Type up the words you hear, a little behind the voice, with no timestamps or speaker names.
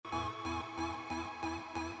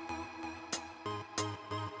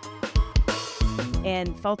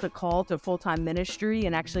and felt a call to full-time ministry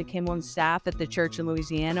and actually came on staff at the church in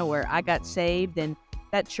Louisiana where I got saved, and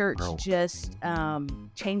that church just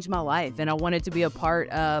changed my life, and I wanted to be a part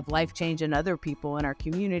of life changing other people in our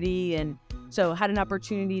community. And so had an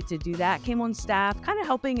opportunity to do that, came on staff, kind of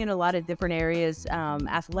helping in a lot of different areas,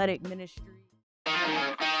 athletic ministry.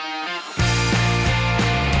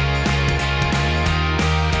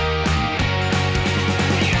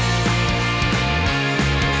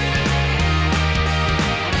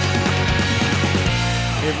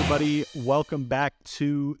 Hey everybody, welcome back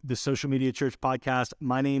to the Social Media Church podcast.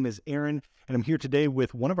 My name is Aaron, and I'm here today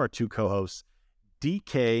with one of our two co-hosts,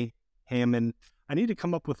 DK Hammond. I need to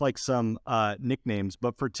come up with like some nicknames,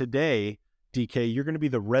 but for today, DK, you're going to be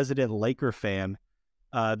the resident Laker fan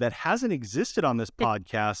that hasn't existed on this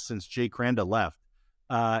podcast since Jay Cranda left.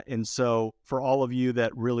 And so for all of you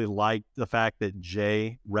that really like the fact that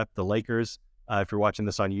Jay repped the Lakers, if you're watching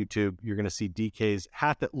this on YouTube, you're going to see DK's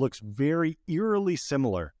hat that looks very eerily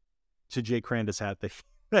similar to Jay Cranda's hat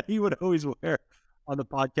that he would always wear on the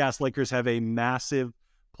podcast. Lakers have a massive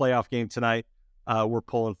playoff game tonight. We're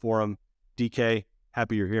pulling for them. DK,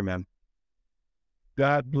 happy you're here, man.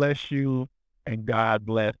 God bless you, and God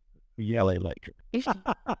bless the LA Lakers.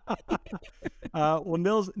 Well,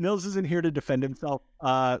 Nils isn't here to defend himself,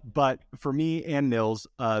 but for me and Nils,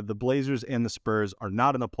 the Blazers and the Spurs are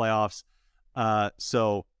not in the playoffs.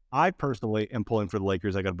 So I personally am pulling for the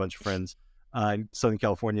Lakers. I got a bunch of friends in Southern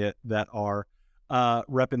California that are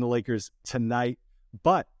repping the Lakers tonight.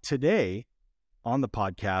 But today on the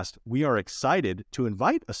podcast, we are excited to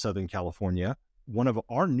invite a Southern California, one of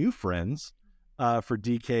our new friends for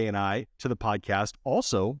DK and I, to the podcast.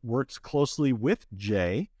 Also works closely with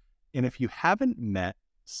Jay. And if you haven't met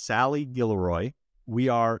Sallie Guillory, we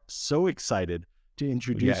are so excited to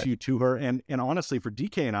introduce you to her. And honestly, for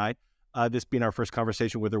DK and I, this being our first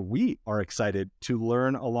conversation with her, we are excited to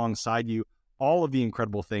learn alongside you all of the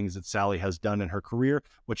incredible things that Sallie has done in her career,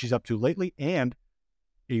 what she's up to lately, and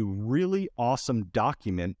a really awesome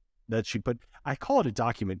document that she put. I call it a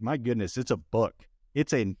document. My goodness, it's a book.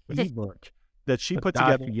 It's an ebook that she put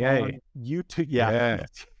together on YouTube. Yeah.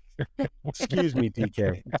 Excuse me,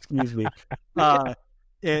 DK. Excuse me.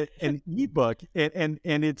 An ebook, and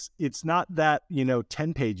it's not that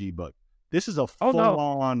 10-page ebook. This is a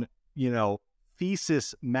full-on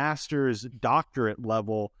thesis, master's, doctorate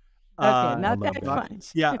level. Okay, not that fun.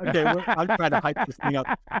 Yeah, okay. I'm trying to hype this thing up,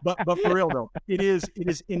 but for real though, it is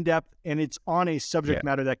in depth, and it's on a subject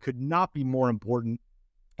matter that could not be more important.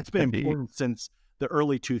 It's been important since the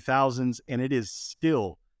early 2000s, and it is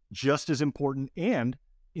still just as important, and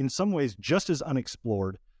in some ways just as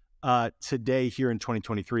unexplored today here in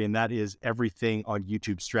 2023, and that is everything on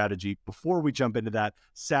YouTube strategy. Before we jump into that,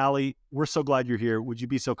 Sallie, we're so glad you're here. Would you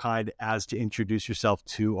be so kind as to introduce yourself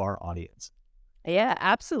to our audience? Yeah,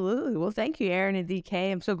 absolutely. Well, thank you, Aaron and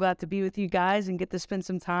DK. I'm so glad to be with you guys and get to spend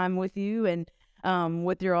some time with you and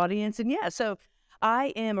with your audience. And so I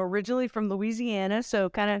am originally from Louisiana, so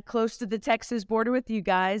kind of close to the Texas border with you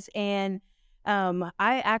guys. And I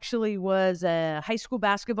actually was a high school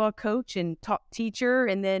basketball coach and teacher,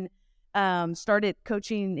 and then started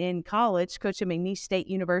coaching in college, coached at McNeese State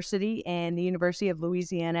University and the University of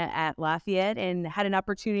Louisiana at Lafayette, and had an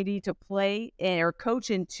opportunity to play or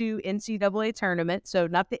coach in 2 NCAA tournaments. So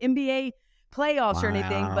not the NBA playoffs or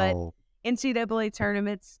anything, but NCAA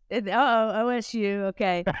tournaments. OSU.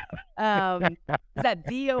 Okay. Is that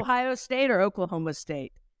the Ohio State or Oklahoma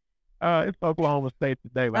State? It's Oklahoma State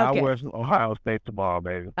today, but I wear Ohio State tomorrow,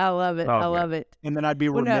 baby. I love it. I love it. And then I'd be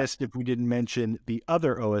remiss if we didn't mention the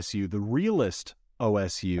other OSU, the realest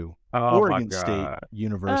OSU, Oregon State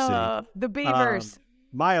University. The Beavers.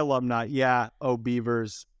 My alumni. Yeah.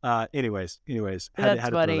 Beavers. Anyways. That's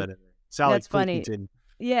funny. That in there. Sallie, That's funny. Continue.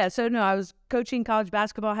 Yeah. So I was coaching college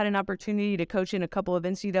basketball, had an opportunity to coach in a couple of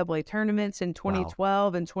NCAA tournaments in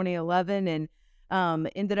 2012 and 2011, and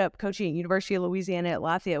ended up coaching at University of Louisiana at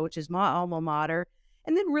Lafayette, which is my alma mater.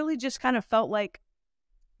 And then really just kind of felt like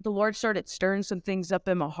the Lord started stirring some things up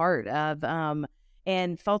in my heart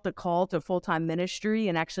and felt a call to full-time ministry,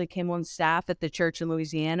 and actually came on staff at the church in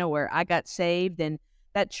Louisiana where I got saved. And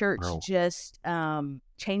that church just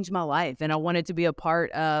changed my life. And I wanted to be a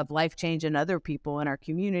part of life changing other people in our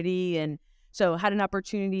community. And so had an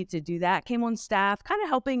opportunity to do that, came on staff, kind of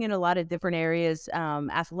helping in a lot of different areas,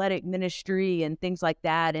 athletic ministry and things like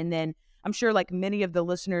that. And then I'm sure like many of the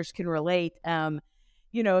listeners can relate, a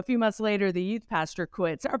few months later, the youth pastor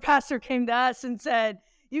quits. Our pastor came to us and said,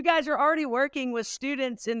 you guys are already working with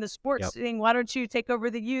students in the sports thing. Why don't you take over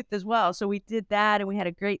the youth as well? So we did that, and we had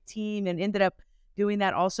a great team and ended up doing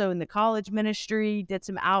that also in the college ministry, did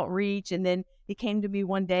some outreach. And then he came to me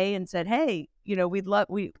one day and said, hey,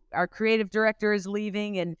 our creative director is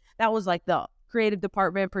leaving. And that was like the creative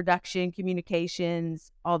department, production,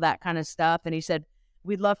 communications, all that kind of stuff. And he said,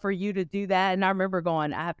 we'd love for you to do that. And I remember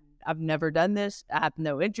going, I've never done this. I have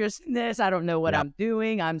no interest in this. I don't know what I'm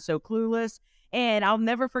doing. I'm so clueless. And I'll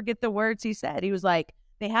never forget the words he said. He was like,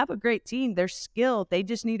 they have a great team. They're skilled. They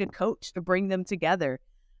just need a coach to bring them together.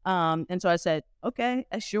 And so I said, okay,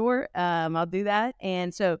 sure. I'll do that.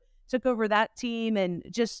 And so took over that team and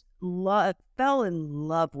just fell in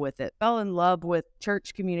love with it, fell in love with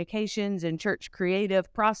church communications and church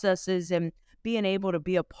creative processes and being able to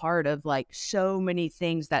be a part of like so many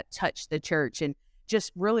things that touch the church and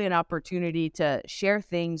just really an opportunity to share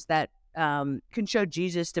things that can show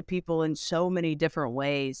Jesus to people in so many different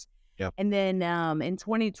ways. Yep. And then in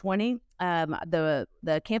 2020,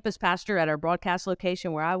 the campus pastor at our broadcast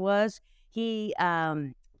location where I was, he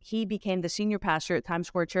became the senior pastor at Times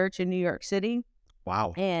Square Church in New York City.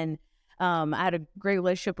 Wow. And I had a great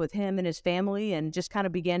relationship with him and his family and just kind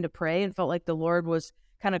of began to pray and felt like the Lord was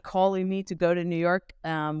kind of calling me to go to New York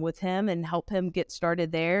with him and help him get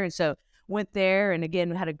started there. And so went there and again,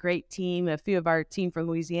 had a great team. A few of our team from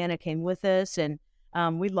Louisiana came with us and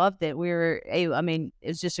we loved it. It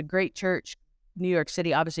was just a great church. New York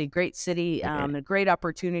City, obviously a great city, a great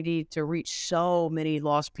opportunity to reach so many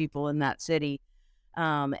lost people in that city.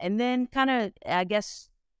 And then kind of, I guess,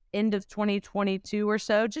 end of 2022 or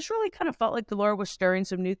so, just really kind of felt like the Lord was stirring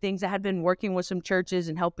some new things. I had been working with some churches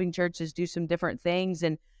and helping churches do some different things.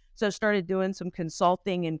 And so started doing some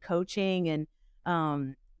consulting and coaching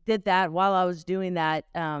and did that while I was doing that.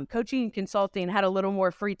 Coaching and consulting, had a little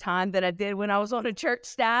more free time than I did when I was on a church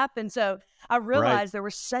staff. And so I realized there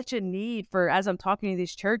was such a need for, as I'm talking to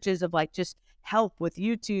these churches, of like just help with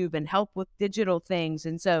YouTube and help with digital things.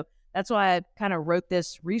 And so that's why I kind of wrote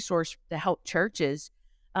this resource to help churches.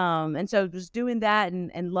 And so was doing that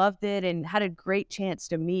and loved it and had a great chance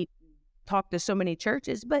to talk to so many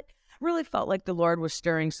churches, but really felt like the Lord was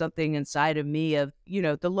stirring something inside of me of,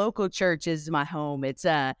 the local church is my home. It's,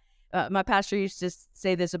 my pastor used to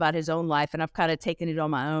say this about his own life, and I've kind of taken it on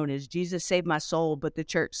my own, is Jesus saved my soul, but the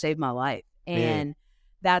church saved my life. And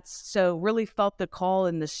so really felt the call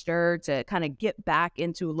and the stir to kind of get back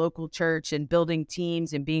into a local church and building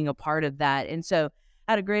teams and being a part of that. And so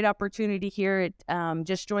had a great opportunity here at,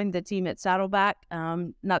 just joined the team at Saddleback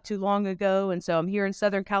not too long ago. And so I'm here in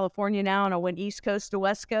Southern California now, and I went East Coast to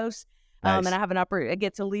West Coast. Nice. And I have I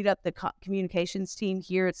get to lead up the communications team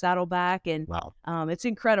here at Saddleback. And it's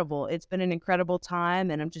incredible. It's been an incredible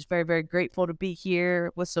time. And I'm just very, very grateful to be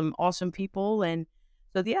here with some awesome people. And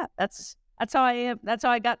so, yeah, that's how I am. That's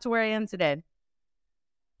how I got to where I am today.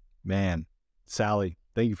 Man, Sallie,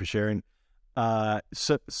 thank you for sharing.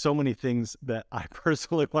 So many things that I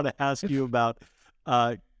personally want to ask you about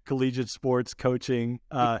collegiate sports coaching.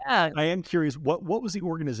 I am curious, what was the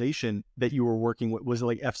organization that you were working with? Was it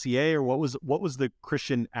like FCA, or what was the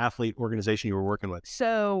Christian athlete organization you were working with?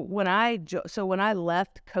 So when I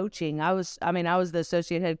left coaching, I was the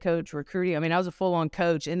associate head coach recruiting. I was a full-on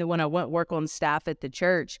coach. And then when I went work on staff at the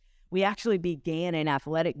church, we actually began an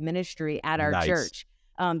athletic ministry at our church.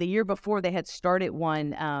 The year before, they had started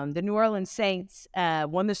one. The New Orleans Saints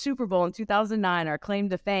won the Super Bowl in 2009, our claim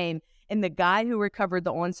to fame. And the guy who recovered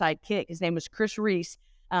the onside kick, his name was Chris Reese.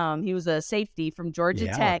 He was a safety from Georgia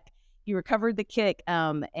Tech. He recovered the kick,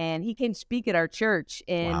 and he came speak at our church.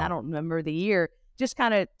 And I don't remember the year, just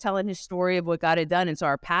kind of telling his story of what God had done. And so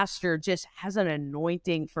our pastor just has an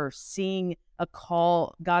anointing for seeing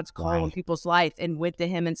God's call in people's life, and went to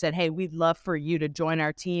him and said, hey, we'd love for you to join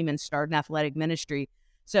our team and start an athletic ministry.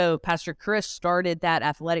 So Pastor Chris started that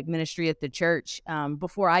athletic ministry at the church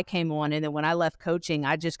before I came on. And then when I left coaching,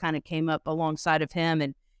 I just kind of came up alongside of him,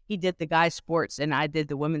 and he did the guys' sports and I did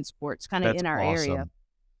the women's sports kind of in our area.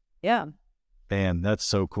 Yeah. Man, that's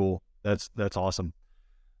so cool. That's awesome.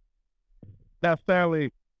 Now,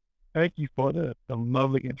 Sallie, thank you for the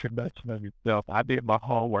lovely introduction of yourself. I did my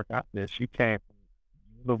homework out there. She came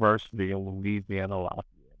from University of Louisiana, Lafayette.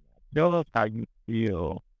 Tell us how you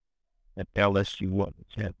feel at LSU won the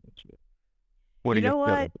championship. What are your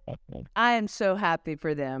feelings about that? I am so happy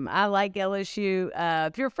for them. I like LSU.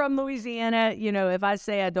 If you're from Louisiana, if I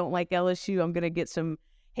say I don't like LSU, I'm going to get some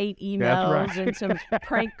hate emails and some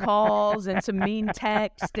prank calls and some mean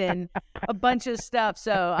text and a bunch of stuff.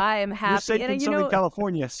 So I am happy. You're safe in Southern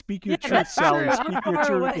California. Speak your truth, Sallie. Speak your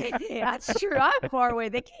truth. That's true. I'm far away.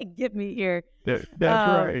 They can't get me here. That's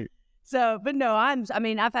right. So, but no, I've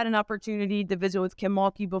had an opportunity to visit with Kim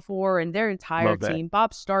Mulkey before and their entire team.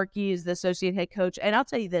 Bob Starkey is the associate head coach. And I'll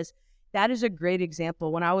tell you this, that is a great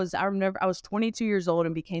example. I remember I was 22 years old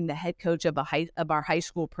and became the head coach of our high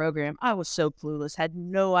school program. I was so clueless, had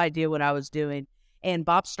no idea what I was doing. And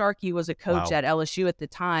Bob Starkey was a coach at LSU at the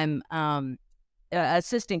time,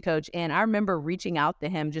 assistant coach. And I remember reaching out to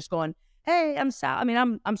him, just going, "Hey, I'm Sal." I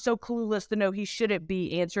mean, I'm so clueless to know he shouldn't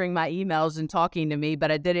be answering my emails and talking to me,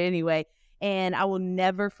 but I did it anyway. And I will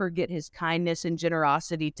never forget his kindness and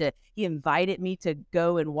generosity. He invited me to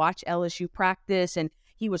go and watch LSU practice, and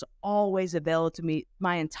he was always available to me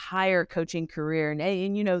my entire coaching career.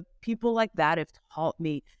 And you know, people like that have taught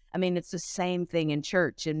me. I mean, it's the same thing in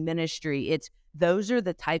church and ministry. Those are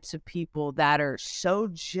the types of people that are so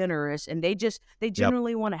generous, and they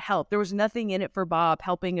genuinely want to help. There was nothing in it for Bob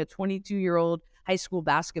helping a 22-year-old high school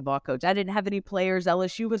basketball coach. I didn't have any players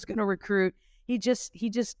LSU was going to recruit. He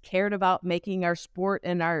just cared about making our sport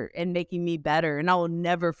and making me better, and I will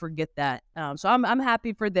never forget that. So I'm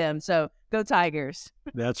happy for them. So go Tigers!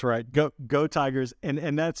 That's right. Go Tigers!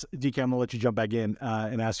 And that's DK. I'm gonna let you jump back in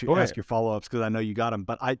and ask your follow ups, because I know you got them.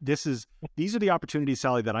 But these are the opportunities,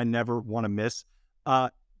 Sallie, that I never want to miss.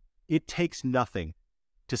 It takes nothing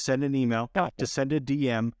to send an email, to send a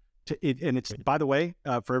DM, and it's, by the way,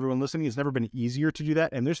 for everyone listening, it's never been easier to do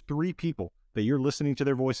that. And there's 3 people that you're listening to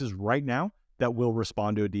their voices right now that will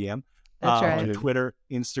respond to a DM. That's right. On Twitter,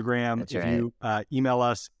 Instagram, if you email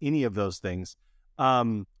us, any of those things.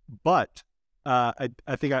 But I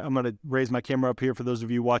think I'm going to raise my camera up here for those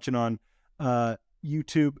of you watching on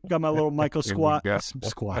YouTube. Got my little Michael squat.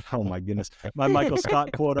 Oh my goodness. My Michael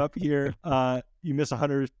Scott quote up here. You miss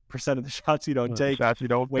 100% of the shots you don't take. Shots you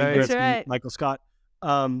don't Wayne take. Gretzky, right. Michael Scott.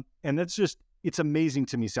 And that's just, it's amazing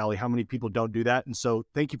to me, Sallie, how many people don't do that. And so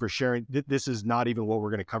thank you for sharing. This is not even what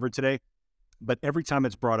we're going to cover today, but every time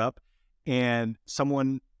it's brought up and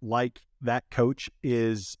someone like that coach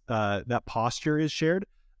is, that posture is shared,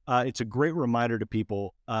 it's a great reminder to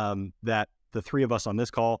people that the 3 of us on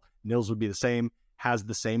this call, Nils would be the same, has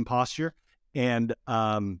the same posture. And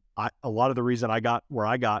a lot of the reason I got where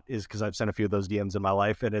I got is because I've sent a few of those DMs in my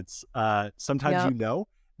life. And it's sometimes you know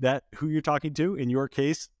that who you're talking to. In your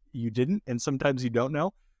case, you didn't. And sometimes you don't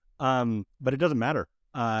know. But it doesn't matter.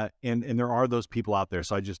 And there are those people out there.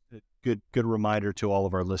 So I just, good reminder to all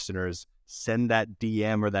of our listeners, send that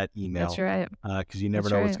DM or that email. That's right. Because you never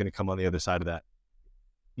know what's going to come on the other side of that.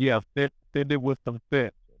 Yeah, send it with some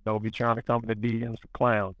sense. Don't be trying to come to DMs for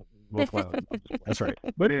clowns. That's right.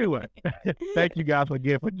 But anyway, thank you guys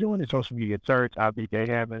again for joining Social Media Church. I'm BK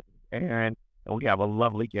Hammond, Aaron, and we have a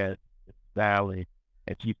lovely guest, Sallie,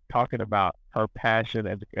 and she's talking about her passion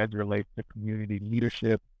as it relates to community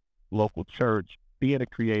leadership, local church, being a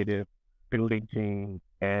creative, building teams,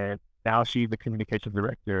 and now she's the communications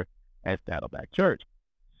director at Saddleback Church.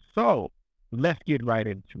 So let's get right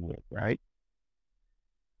into it, right?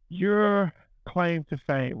 Your claim to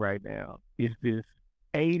fame right now is this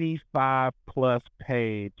 85 plus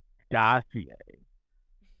page dossier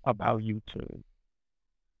about YouTube.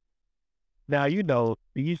 Now, you know,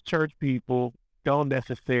 these church people don't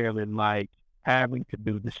necessarily like having to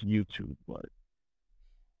do this YouTube work.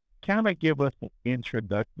 Kind of give us some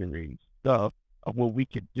introductory stuff of what we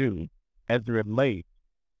could do as it relates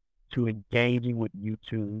to engaging with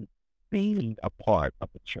YouTube, being a part of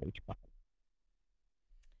the church body.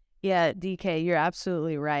 Yeah, DK, you're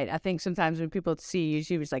absolutely right. I think sometimes when people see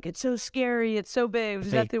YouTube, it's like, it's so scary, it's so big.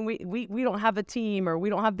 There's nothing, we don't have a team, or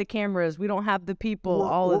we don't have the cameras, we don't have the people,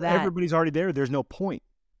 all of that. Everybody's already there. There's no point.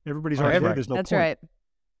 Everybody's already there. There's no point. That's right.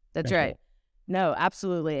 That's right. No,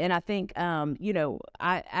 absolutely. And I think, you know,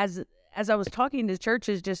 as I was talking to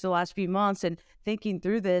churches just the last few months and thinking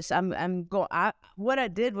through this, what I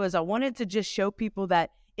did was I wanted to just show people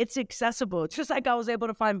that it's accessible. Just like I was able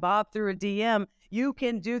to find Bob through a DM, you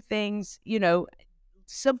can do things, you know,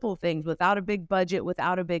 simple things without a big budget,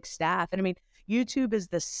 without a big staff. And I mean, YouTube is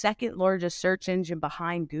the 2nd largest search engine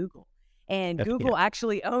behind Google. And Google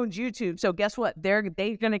actually owns YouTube. So guess what? They're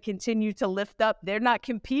going to continue to lift up. They're not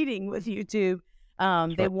competing with YouTube.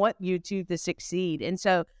 They want YouTube to succeed. And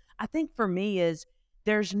so I think for me is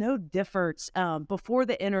there's no difference before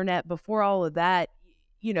the internet, before all of that.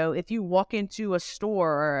 You know, if you walk into a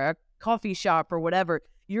store or a coffee shop or whatever,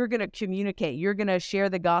 you're going to communicate. You're going to share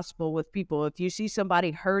the gospel with people. If you see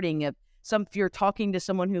somebody hurting, if you're talking to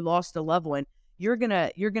someone who lost a loved one, you're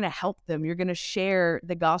gonna help them. You're gonna share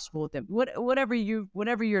the gospel with them. Whatever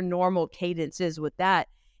your normal cadence is with that,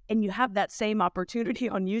 and you have that same opportunity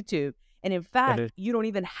on YouTube. And in fact, you don't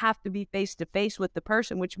even have to be face to face with the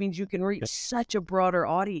person, which means you can reach such a broader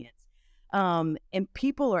audience. And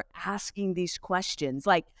people are asking these questions.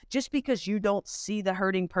 Like, just because you don't see the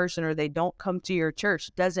hurting person or they don't come to your church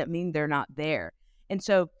doesn't mean they're not there. And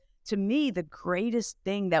so to me, the greatest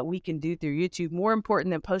thing that we can do through YouTube, more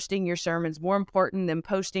important than posting your sermons, more important than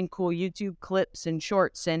posting cool YouTube clips and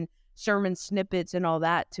shorts and sermon snippets and all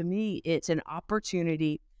that, to me, it's an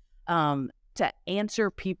opportunity to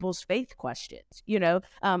answer people's faith questions.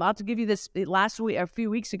 I'll have to give you this last week, a few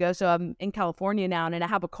weeks ago. So I'm in California now, and I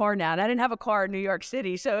have a car now, and I didn't have a car in New York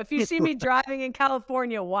City. So if you see me driving in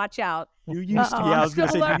California, watch out. You used to, I was going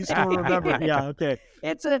to say, you still remember. Yeah, okay.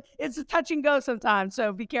 It's a touch and go sometimes,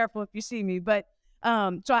 so be careful if you see me. But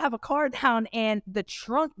so I have a car down, and the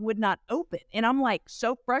trunk would not open, and I'm like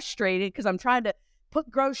so frustrated because I'm trying to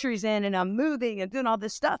put groceries in, and I'm moving and doing all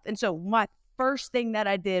this stuff. And so my first thing that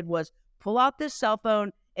I did was pull out this cell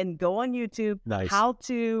phone and go on YouTube. Nice. How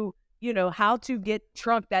to get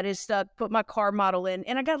trunk that is stuck, put my car model in.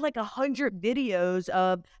 And I got like 100 videos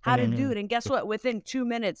of how to do it. And guess what? Within 2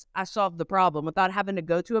 minutes, I solved the problem without having to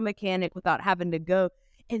go to a mechanic, without having to go.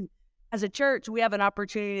 And as a church, we have an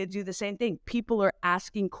opportunity to do the same thing. People are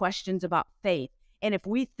asking questions about faith. And if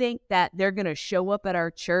we think that they're going to show up at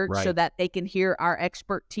our church so that they can hear our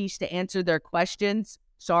expertise to answer their questions,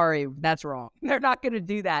 sorry, that's wrong. They're not going to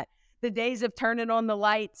do that. The days of turning on the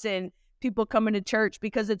lights and people coming to church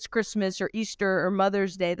because it's Christmas or Easter or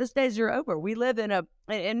Mother's Day, those days are over. We live in and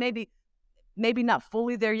maybe not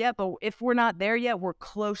fully there yet, but if we're not there yet, we're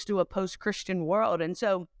close to a post-Christian world. And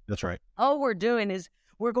so that's right. All we're doing is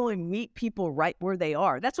we're going to meet people right where they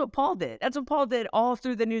are. That's what Paul did. That's what Paul did all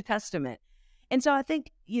through the New Testament. And so I think,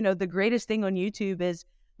 the greatest thing on YouTube is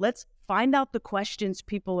let's find out the questions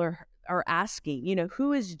people are asking.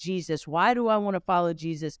 Who is Jesus? Why do I want to follow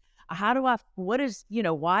Jesus? Why does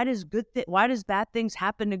bad things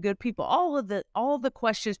happen to good people? All the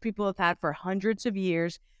questions people have had for hundreds of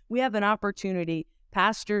years. We have an opportunity,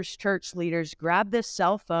 pastors, church leaders, grab this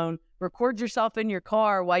cell phone, record yourself in your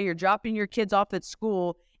car while you're dropping your kids off at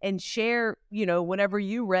school, and share, whatever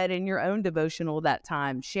you read in your own devotional that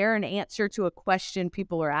time. Share an answer to a question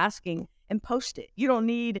people are asking and post it. You don't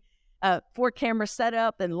need 4-camera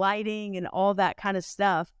setup and lighting and all that kind of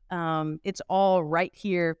stuff. It's all right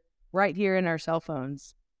here in our cell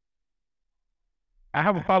phones. I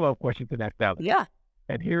have a follow-up question to that, Sallie. Yeah.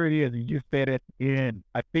 And here it is. You just said at the end,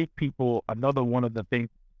 I think another one of the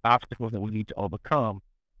obstacles that we need to overcome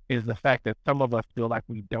is the fact that some of us feel like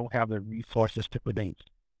we don't have the resources to produce.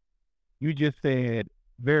 You just said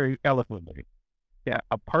very eloquently that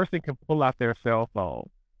a person can pull out their cell phone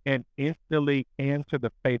and instantly answer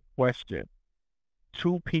the faith question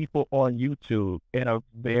to people on YouTube in a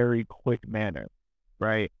very quick manner,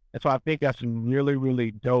 right? And so I think that's really,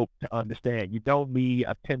 really dope to understand. You don't need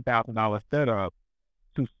a $10,000 setup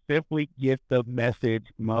to simply get the message,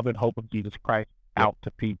 love and hope of Jesus Christ out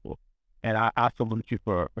to people. And I salute you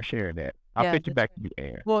for sharing that. I'll pitch you back to you,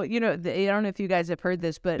 Aaron. Well, I don't know if you guys have heard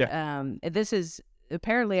this, but this is,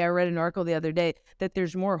 apparently I read an article the other day that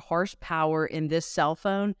there's more horsepower in this cell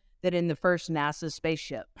phone than in the first NASA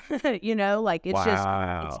spaceship. That's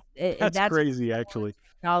crazy, actually.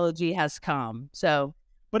 Technology has come, so.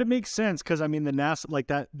 But it makes sense because, the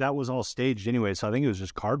NASA, that was all staged anyway. So I think it was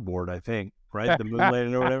just cardboard, right? The moon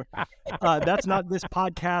landing or whatever. That's not this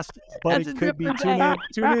podcast, but it could be.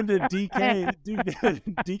 Tune into DK. Dude,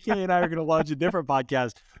 DK and I are going to launch a different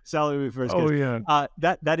podcast. Sallie, when we first get. Yeah.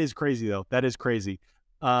 That is crazy, though. That is crazy.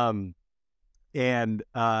 We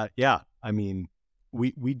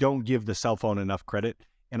don't give the cell phone enough credit.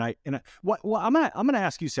 And I'm gonna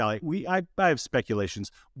ask you, Sallie. I have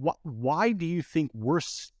speculations. Why do you think we're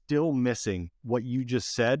still missing what you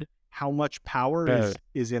just said? How much power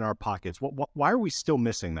is in our pockets? Why are we still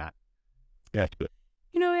missing that? Yeah,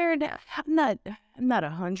 Aaron, I'm not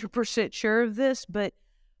 100% sure of this, but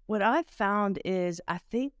what I've found is I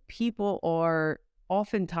think people are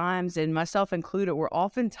oftentimes, and myself included, we're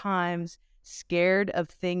oftentimes scared of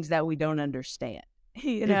things that we don't understand.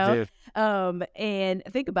 And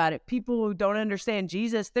think about it. People who don't understand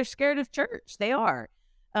Jesus, they're scared of church. They are.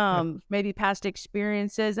 Maybe past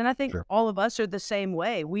experiences. And I think all of us are the same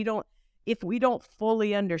way. If we don't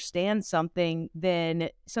fully understand something, then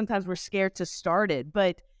sometimes we're scared to start it.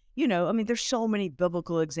 But, there's so many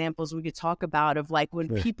biblical examples we could talk about of when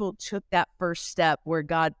people took that first step where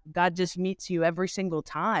God just meets you every single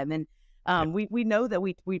time. And we know that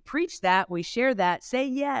we preach that, we share that, say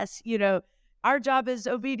yes, our job is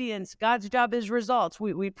obedience. God's job is results.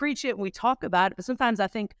 We preach it and we talk about it, but sometimes I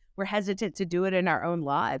think we're hesitant to do it in our own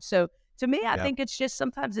lives. So to me, I think it's just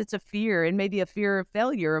sometimes it's a fear, and maybe a fear of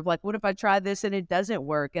failure of what if I try this and it doesn't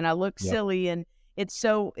work and I look silly, and it's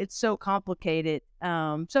so complicated.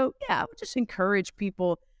 I would just encourage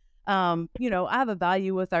people. I have a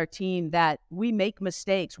value with our team that we make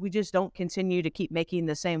mistakes. We just don't continue to keep making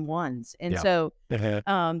the same ones. And so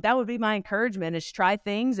that would be my encouragement is try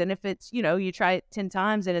things. And if it's, you try it 10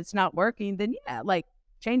 times and it's not working, then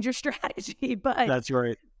change your strategy. But That's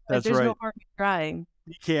right. That's there's right. no harm in trying.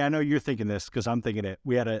 Okay, I know you're thinking this because I'm thinking it.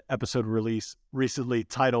 We had an episode release recently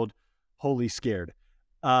titled Holy Scared.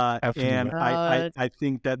 And I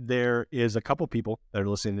think that there is a couple people that are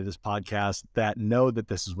listening to this podcast that know that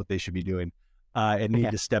this is what they should be doing and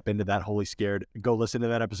need to step into that Holy Scared. Go listen to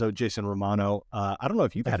that episode, Jason Romano. I don't know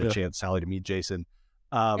if you've had a chance, Sallie, to meet Jason.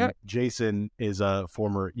 Jason is a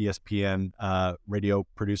former ESPN radio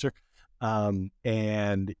producer.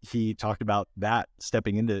 And he talked about that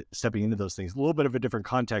stepping into those things, a little bit of a different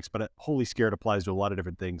context, but Holy Scared applies to a lot of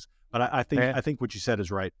different things. But I think what you said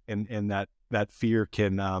is right. And that fear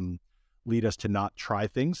can, lead us to not try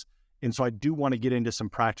things. And so I do want to get into some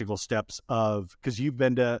practical steps because you've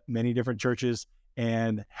been to many different churches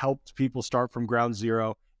and helped people start from ground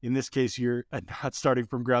zero. In this case, you're not starting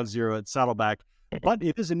from ground zero at Saddleback, but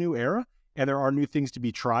it is a new era and there are new things to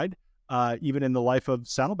be tried. Even in the life of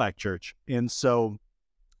Saddleback Church. And so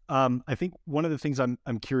I think one of the things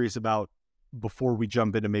I'm curious about before we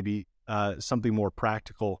jump into maybe something more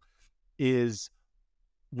practical is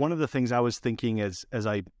one of the things I was thinking as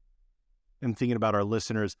I am thinking about our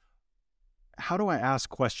listeners, how do I ask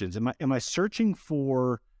questions? Am I searching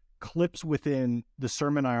for clips within the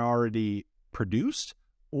sermon I already produced?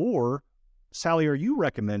 Or, Sallie, are you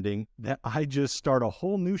recommending that I just start a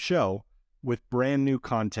whole new show with brand new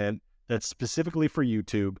content that's specifically for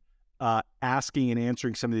YouTube, asking and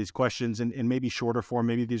answering some of these questions and maybe shorter form?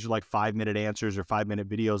 Maybe these are like 5-minute answers or 5-minute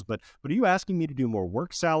videos, but are you asking me to do more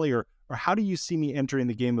work, Sallie, or how do you see me entering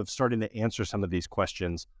the game of starting to answer some of these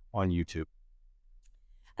questions on YouTube?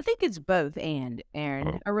 I think it's both, and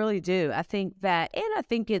Aaron, I really do. I think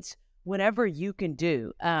it's whatever you can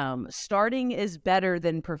do. Starting is better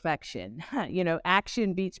than perfection.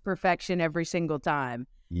 Action beats perfection every single time.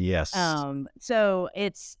 Yes. So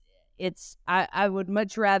I would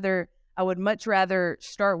much rather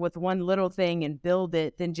start with one little thing and build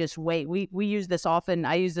it than just wait. We use this often.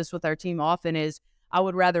 I use this with our team often is I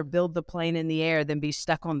would rather build the plane in the air than be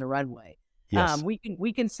stuck on the runway. Yes. We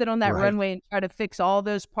can sit on that runway and try to fix all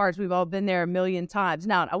those parts. We've all been there a million times.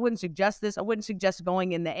 Now, I wouldn't suggest this. I wouldn't suggest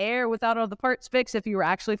going in the air without all the parts fixed if you were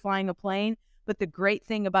actually flying a plane. But the great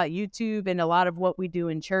thing about YouTube and a lot of what we do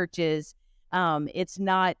in church is it's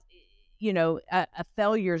not, a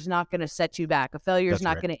failure is not going to set you back. A failure is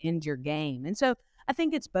not going to end your game. And so I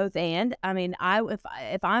think it's both and. I mean,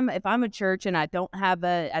 if I'm a church and I don't have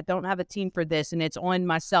a team for this and it's on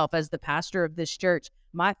myself as the pastor of this church,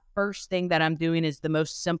 my first thing that I'm doing is the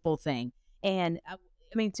most simple thing. And I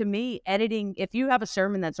mean, to me, editing, if you have a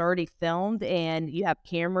sermon that's already filmed and you have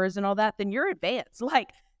cameras and all that, then you're advanced. Like,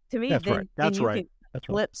 to me, then you can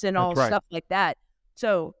clips and all stuff like that.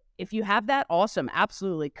 So if you have that, awesome.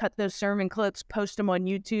 Absolutely. Cut those sermon clips, post them on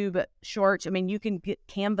YouTube Shorts. I mean, you can get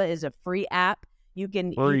Canva is a free app. You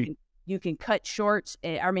can cut shorts,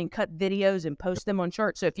 cut videos and post them on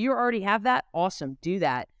Shorts. So if you already have that, awesome, do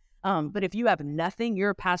that. But if you have nothing,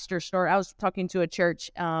 you're a pastor start. I was talking to a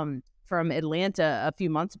church from Atlanta a few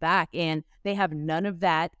months back, and they have none of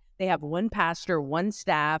that. They have one pastor, one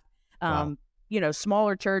staff,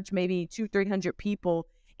 smaller church, maybe 200-300 people.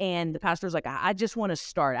 And the pastor's like, I just want to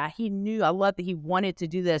start. I love that he wanted to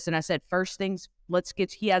do this. And I said, first things,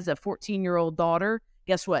 he has a 14-year-old daughter.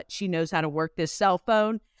 Guess what? She knows how to work this cell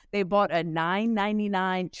phone. They bought a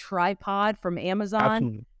 $9.99 tripod from Amazon.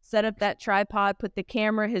 Absolutely. Set up that tripod, put the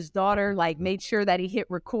camera, his daughter, made sure that he hit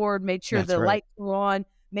record, made sure the lights were on,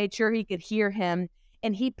 made sure he could hear him.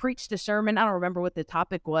 And he preached a sermon. I don't remember what the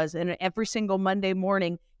topic was. And every single Monday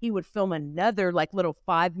morning, he would film another little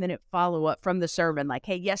 5-minute follow-up from the sermon. Like,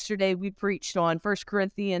 hey, yesterday we preached on 1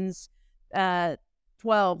 Corinthians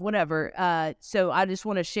 12, whatever. So I just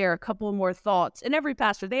want to share a couple more thoughts. And every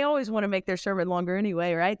pastor, they always want to make their sermon longer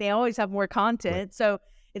anyway, right? They always have more content. Right. So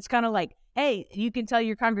it's kind of like, hey, you can tell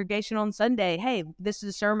your congregation on Sunday, hey, this is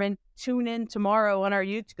a sermon. Tune in tomorrow on our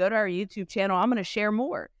YouTube. Go to our YouTube channel. I'm going to share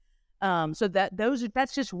more. So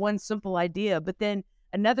that's just one simple idea. But then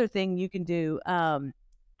another thing you can do,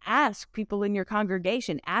 ask people in your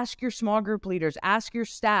congregation, ask your small group leaders, ask your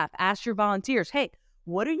staff, ask your volunteers, hey,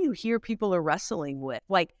 what do you hear people are wrestling with?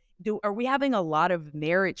 Are we having a lot of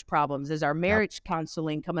marriage problems? Is our marriage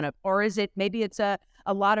counseling coming up? Or is it, maybe it's a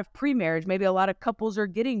lot of pre-marriage, maybe a lot of couples are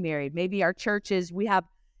getting married. Maybe our churches, we have,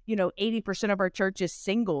 80% of our church is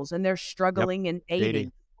singles and they're struggling and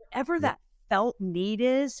dating. Whatever that felt need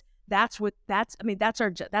is, that's what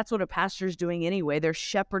a pastor's doing anyway. They're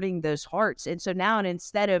shepherding those hearts. And so now, and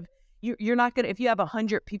instead of, you're not going to, if you have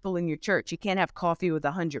 100 people in your church, you can't have coffee with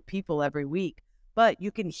 100 people every week, but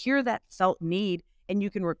you can hear that felt need, and you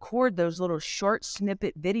can record those little short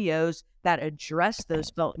snippet videos that address those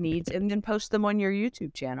felt needs and then post them on your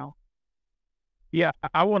YouTube channel. Yeah,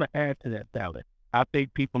 I want to add to that, Sallie. I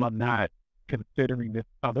think people are not considering this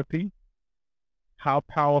other piece, how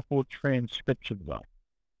powerful transcriptions are.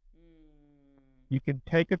 You can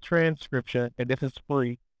take a transcription, and this is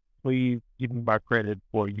free. Please give me my credit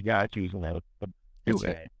for you guys using that. But do it.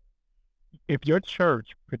 Right. If your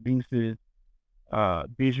church produces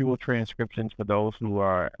visual transcriptions for those who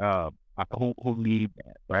are who lead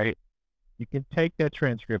that, right? You can take that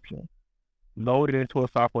transcription, load it into a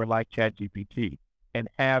software like ChatGPT, and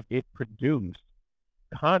have it produce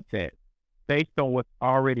content based on what's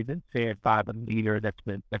already been said by the leader that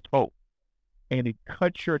spoke, and it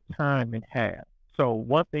cuts your time in half. So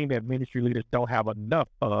one thing that ministry leaders don't have enough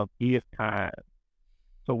of is time.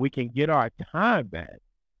 So we can get our time back.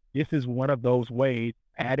 This is one of those ways,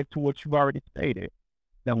 added to what you've already stated,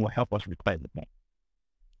 that will help us reclaim the time.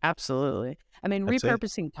 Absolutely. I mean, that's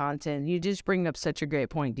repurposing content, you just bring up such a great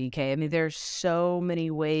point, DK. I mean, there's so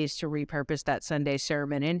many ways to repurpose that Sunday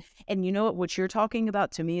sermon. And you know what you're talking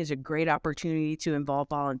about to me is a great opportunity to involve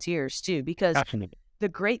volunteers too, because Absolutely. The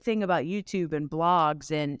great thing about YouTube and blogs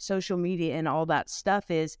and social media and all that stuff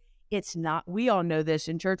is it's not, we all know this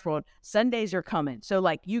in church world, Sundays are coming. So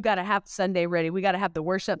like, you got to have Sunday ready. We got to have the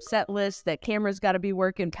worship set list, that camera's got to be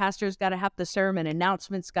working, pastor's got to have the sermon,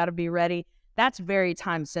 announcements got to be ready. That's very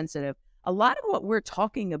time sensitive. A lot of what we're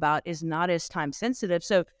talking about is not as time sensitive.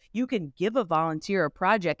 So you can give a volunteer a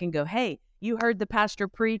project and go, hey, you heard the pastor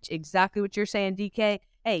preach exactly what you're saying, DK.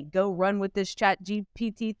 Hey, go run with this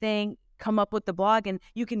ChatGPT thing, come up with the blog, and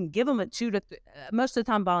you can give them most of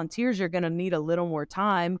the time volunteers are going to need a little more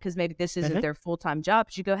time because maybe this isn't their full-time job.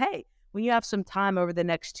 But you go, hey, when you have some time over the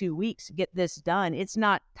next 2 weeks, get this done. It's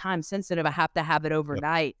not time sensitive. I have to have it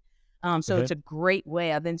overnight. So it's a great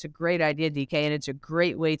way. I think it's a great idea, DK, and it's a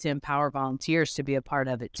great way to empower volunteers to be a part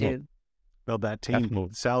of it too. Build that team.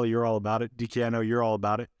 Sallie, you're all about it. DK, I know you're all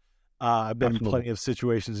about it. I've been in plenty of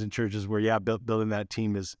situations in churches where, building that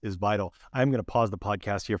team is vital. I'm going to pause the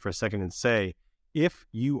podcast here for a second and say, if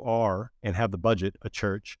you are and have the budget, a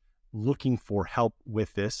church, looking for help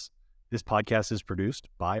with this podcast is produced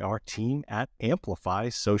by our team at Amplify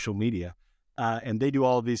Social Media. And they do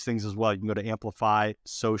all of these things as well. You can go to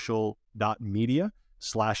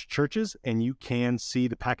amplifysocial.media/churches, and you can see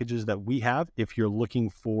the packages that we have if you're looking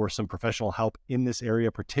for some professional help in this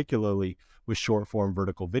area, particularly with short form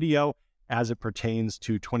vertical video. As it pertains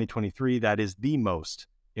to 2023, that is the most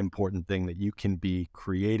important thing that you can be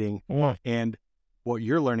creating. And what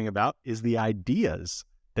you're learning about is the ideas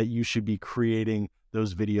that you should be creating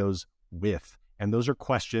those videos with. And those are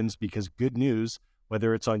questions, because good news,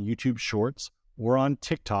 whether it's on YouTube Shorts or on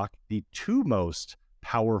TikTok, the two most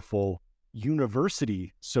powerful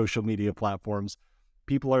university social media platforms,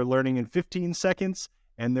 people are learning in 15 seconds,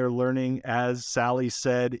 and they're learning, as Sallie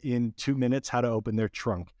said, in 2 minutes how to open their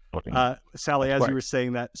trunk. Sallie, as you were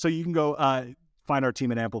saying that, so you can go find our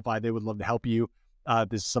team at Amplify. They would love to help you.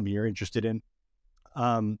 This is something you're interested in.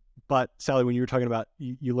 But Sallie, when you were talking about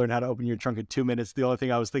you learned how to open your trunk in 2 minutes, the only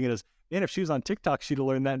thing I was thinking is, man, if she was on TikTok, she'd have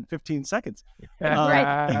learned that in 15 seconds.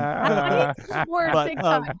 Right. More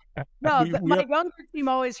TikTok. My younger team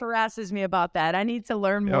always harasses me about that. I need to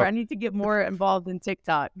learn more. I need to get more involved in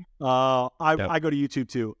TikTok. I go to YouTube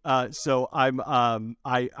too. So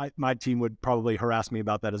my team would probably harass me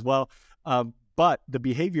about that as well. But the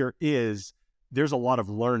behavior is, there's a lot of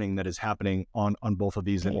learning that is happening on both of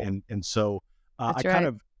these. And so kind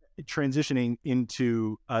of transitioning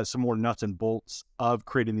into some more nuts and bolts of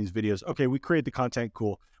creating these videos. Okay, we create the content,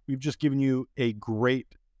 cool. We've just given you a great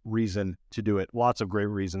reason to do it. Lots of great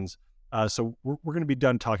reasons. So we're going to be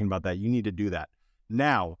done talking about that. You need to do that.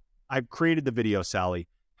 Now, I've created the video, Sallie.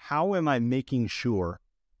 How am I making sure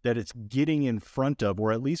that it's getting in front of,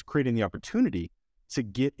 or at least creating the opportunity to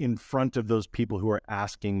get in front of those people who are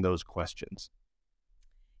asking those questions?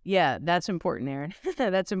 Yeah, that's important, Aaron.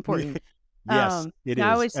 That's important. Yes, it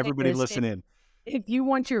is. Everybody listen in. If you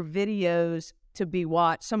want your videos to be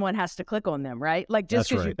watched, someone has to click on them, right? Like, just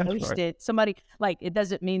because you post it, somebody, like, it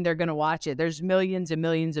doesn't mean they're going to watch it. There's millions and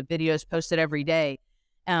millions of videos posted every day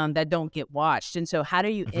that don't get watched. And so how do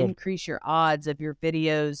you increase your odds of your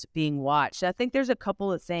videos being watched? I think there's a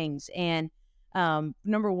couple of things. And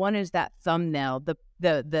number one is that thumbnail.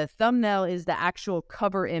 The thumbnail is the actual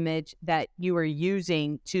cover image that you are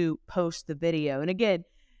using to post the video. And again,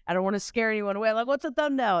 I don't want to scare anyone away. Like, what's a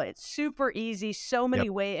thumbnail? It's super easy. So many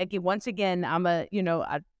ways. Again, once again, I'm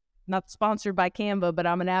not sponsored by Canva, but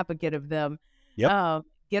I'm an advocate of them.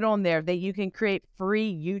 Get on there that you can create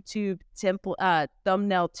free YouTube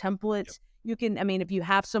thumbnail templates. You can, I mean, if you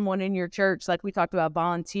have someone in your church, like we talked about,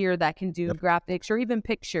 volunteer that can do graphics or even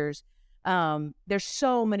pictures. There's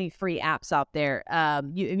so many free apps out there.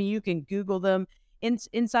 You can Google them.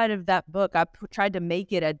 Inside of that book, I tried to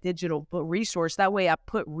make it a digital book resource. That way I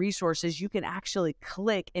put resources you can actually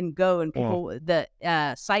click and go, and people, the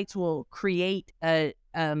sites will create a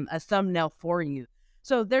thumbnail for you.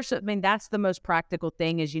 So that's the most practical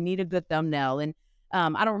thing, is you need a good thumbnail. And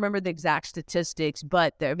I don't remember the exact statistics,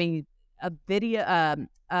 but a video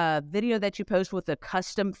that you post with a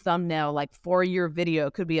custom thumbnail, like for your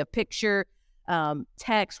video, could be a picture,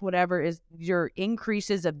 text, whatever, is your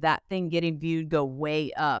increases of that thing getting viewed go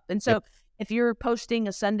way up. And so if you're posting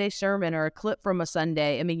a Sunday sermon or a clip from a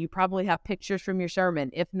Sunday, I mean, you probably have pictures from your sermon.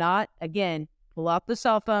 If not, again, pull out the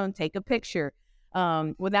cell phone, take a picture.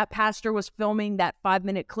 When that pastor was filming that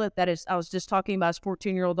 5-minute clip I was just talking about his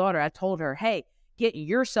 14-year-old daughter, I told her, hey, get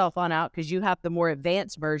your cell phone out, because you have the more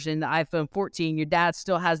advanced version, the iPhone 14. Your dad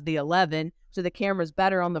still has the 11, so the camera's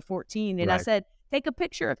better on the 14. And I said, take a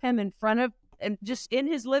picture of him in front of, and just in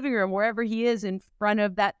his living room, wherever he is, in front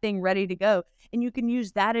of that thing ready to go. And you can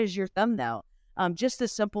use that as your thumbnail. Just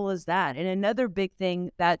as simple as that. And another big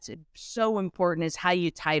thing that's so important is how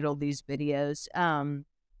you title these videos.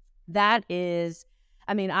 That is,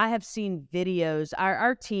 I mean, I have seen videos,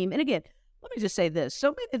 our team, and again, let me just say this. So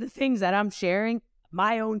many of the things that I'm sharing,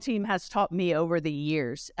 my own team has taught me over the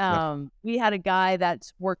years. We had a guy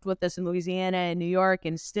that's worked with us in Louisiana and New York,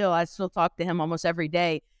 and I still talk to him almost every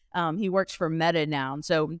day. He works for Meta now, and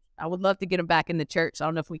so I would love to get him back in the church. I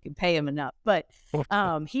don't know if we can pay him enough, but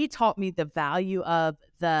he taught me the value of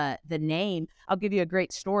the name. I'll give you a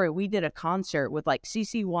great story. We did a concert with like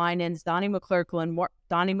CeCe Winans, Donnie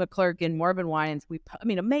McClurkin, Marvin Winans.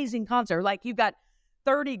 Amazing concert. Like, you've got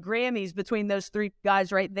 30 Grammys between those three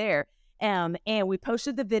guys right there. And we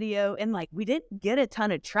posted the video, and like, we didn't get a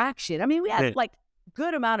ton of traction. I mean, we had like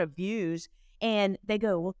good amount of views. And they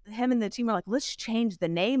go, well, him and the team are like, let's change the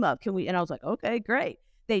name up. Can we? And I was like, okay, great.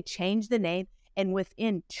 They changed the name. And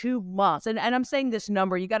within 2 months, and I'm saying this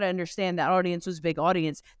number, you got to understand that audience was a big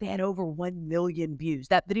audience. They had over 1 million views.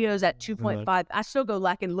 That video is at 2.5. I still go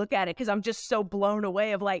back and look at it because I'm just so blown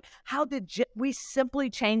away of like, how did we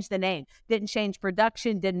simply change the name? Didn't change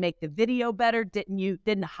production, didn't make the video better,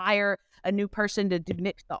 didn't hire a new person to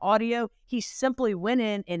mix the audio. He simply went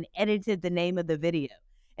in and edited the name of the video.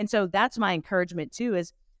 And so that's my encouragement too,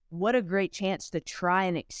 is what a great chance to try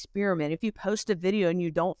and experiment. If you post a video and you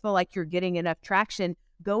don't feel like you're getting enough traction,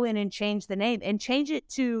 go in and change the name and change it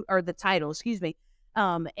to, or the title, excuse me.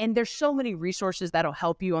 And there's so many resources that'll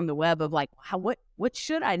help you on the web of like, what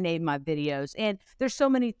should I name my videos? And there's so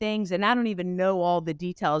many things, and I don't even know all the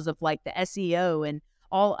details of like the SEO and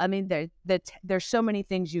all. I mean, there's so many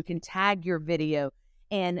things you can tag your video.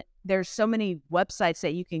 And there's so many websites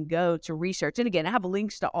that you can go to research. And again, I have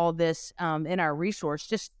links to all this in our resource,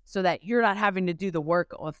 just so that you're not having to do the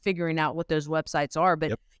work of figuring out what those websites are.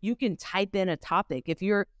 But you can type in a topic. If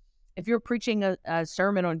you're preaching a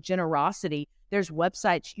sermon on generosity, there's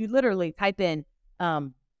websites. You literally type in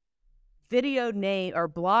video name or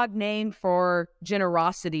blog name for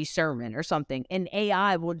generosity sermon or something, and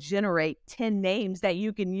AI will generate 10 names that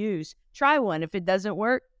you can use. Try one. If it doesn't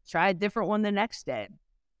work, try a different one the next day.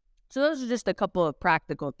 So those are just a couple of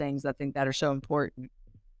practical things I think that are so important.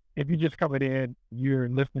 If you're just coming in, you're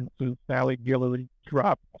listening to Sallie Guillory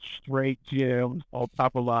drop straight gems on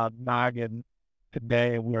top of our noggin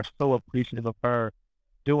today, and we're so appreciative of her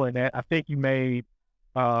doing that. I think you made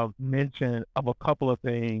mention of a couple of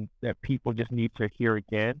things that people just need to hear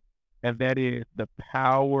again, and that is the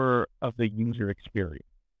power of the user experience.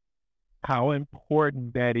 How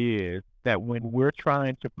important that is, that when we're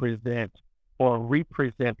trying to present or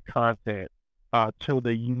represent content to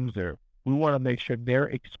the user, we want to make sure their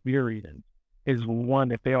experience is one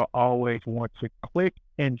that they'll always want to click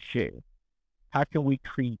and share. How can we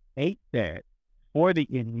create that for the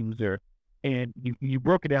end user? And you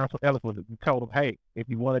broke it down so eloquently. You told them, hey, if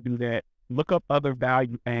you want to do that, look up other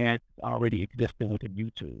value adds already existing within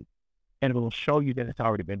YouTube, and it will show you that it's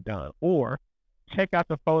already been done. Or check out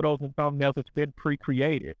the photos and thumbnails that's been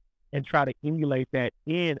pre-created and try to emulate that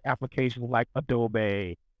in applications like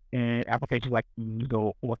Adobe and applications like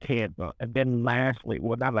Eagle or Canva. And then lastly,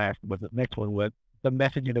 well, not lastly, but the next one was the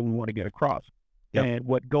messaging that we want to get across. And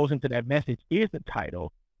what goes into that message is the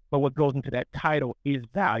title, but what goes into that title is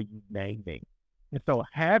value naming. And so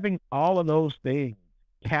having all of those things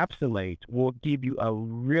encapsulates will give you a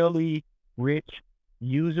really rich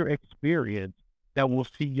user experience that will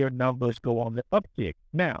see your numbers go on the uptick.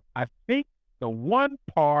 Now, I think the one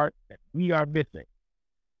part that we are missing,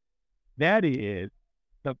 that is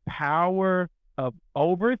the power of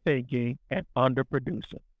overthinking and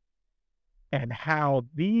underproducing, and how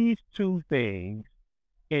these two things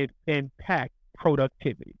impact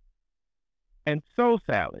productivity. And so,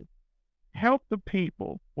 Sallie, help the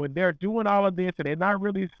people when they're doing all of this and they're not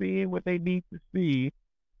really seeing what they need to see.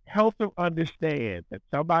 Help them understand that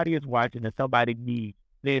somebody is watching and somebody needs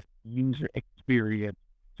this user experience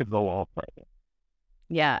to go on further.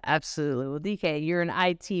 Yeah, absolutely. Well, DK, you're an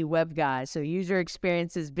IT web guy, so user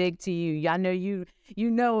experience is big to you. I know you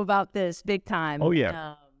know about this big time. Oh,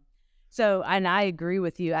 yeah. So, and I agree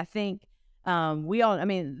with you. I think we all, I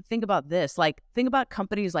mean, think about this. Like, think about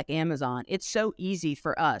companies like Amazon. It's so easy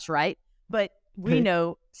for us, right? But we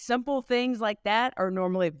know simple things like that are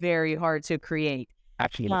normally very hard to create.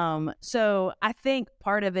 Absolutely. So I think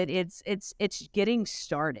part of it, it's getting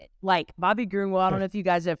started. Like Bobby Greenwell, I don't know if you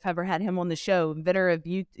guys have ever had him on the show, inventor of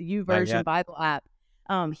YouVersion Bible app.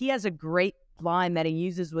 He has a great line that he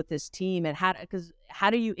uses with his team, and how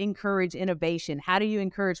do you encourage innovation? How do you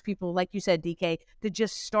encourage people, like you said, DK, to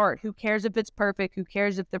just start? Who cares if it's perfect? Who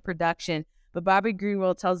cares if the production? But Bobby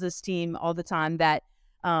Greenwell tells his team all the time that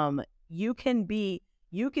you can be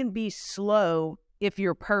slow if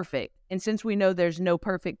you're perfect. And since we know there's no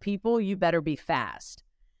perfect people, you better be fast.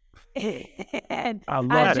 And I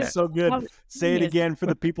love that. So good. Say it again for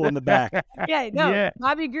the people in the back.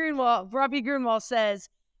 Bobby Greenwell says,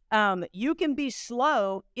 you can be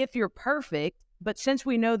slow if you're perfect, but since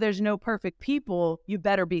we know there's no perfect people, you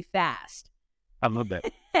better be fast. I love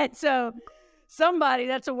that. And so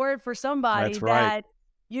that's a word for somebody. That's right. That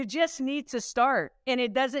you just need to start, and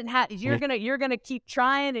it doesn't have, you're going to keep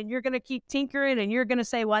trying, and you're going to keep tinkering, and you're going to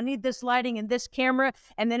say, well, I need this lighting and this camera.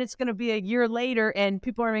 And then it's going to be a year later and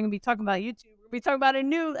people are going to be talking about YouTube. We'll be talking about a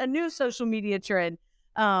new social media trend.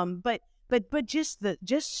 But just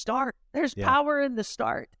start. There's power in the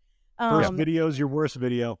start. First video is your worst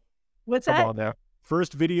video. What's that? Come on now.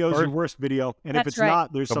 First video is your worst video. And if it's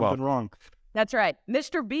not, there's something wrong. That's right.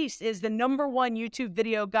 Mr. Beast is the number one YouTube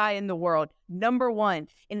video guy in the world. Number one.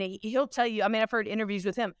 And he'll tell you, I mean, I've heard interviews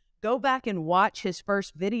with him. Go back and watch his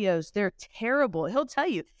first videos. They're terrible. He'll tell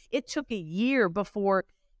you it took a year before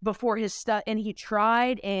his stuff, and he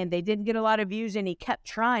tried and they didn't get a lot of views, and he kept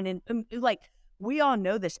trying. And like, we all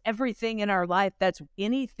know this. Everything in our life that's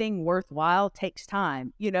anything worthwhile takes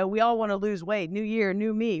time. You know, we all want to lose weight. New year,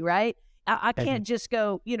 new me, right? I can't just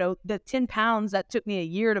go, the 10 pounds that took me a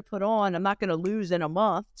year to put on, I'm not going to lose in a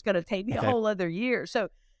month. It's going to take me a whole other year. So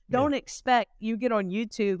don't expect you get on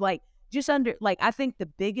YouTube. I think the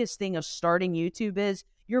biggest thing of starting YouTube is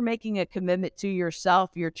you're making a commitment to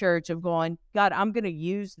yourself, your church, of going, God, I'm going to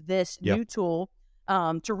use this new tool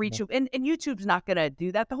to reach you. And YouTube's not going to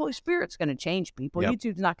do that. The Holy Spirit's going to change people.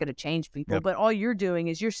 YouTube's not going to change people. But all you're doing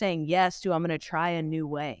is you're saying yes to, I'm going to try a new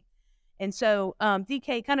way. And so,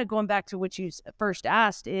 DK, kind of going back to what you first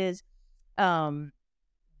asked is, done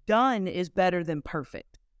is better than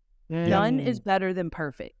perfect. Done is better than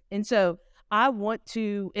perfect. And so I want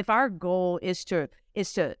to, if our goal is to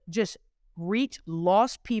just reach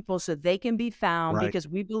lost people so they can be found, because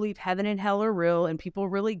we believe heaven and hell are real and people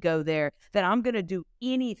really go there, that I'm going to do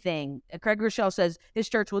anything. Craig Rochelle says his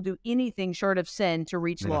church will do anything short of sin to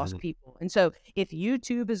reach lost people. And so if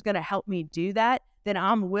YouTube is going to help me do that, then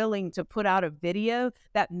I'm willing to put out a video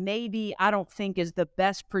that maybe I don't think is the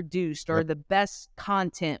best produced or the best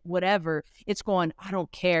content, whatever. It's going, I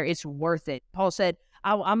don't care. It's worth it. Paul said,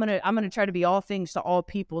 I'm gonna try to be all things to all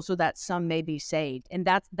people so that some may be saved. And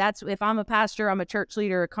that's if I'm a pastor, I'm a church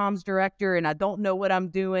leader, a comms director, and I don't know what I'm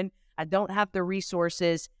doing, I don't have the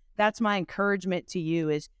resources. That's my encouragement to you: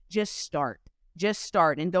 is just start. Just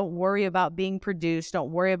start, and don't worry about being produced. Don't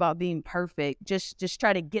worry about being perfect. Just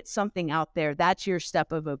try to get something out there. That's your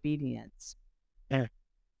step of obedience. Yeah.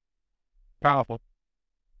 Powerful.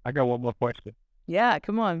 I got one more question. Yeah,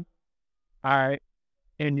 come on. All right.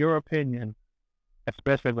 In your opinion,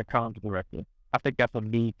 especially as a comms director, I think that's a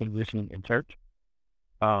need position in church,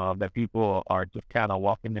 that people are just kind of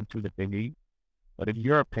walking into that they need. But in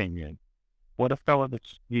your opinion, what are some of the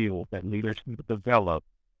skills that leaders need to develop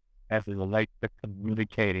as it relates to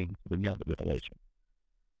communicating to the younger generation?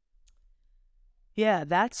 Yeah,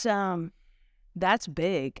 that's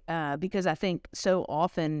big, because I think so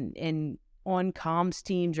often on comms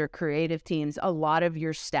teams or creative teams, a lot of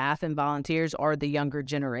your staff and volunteers are the younger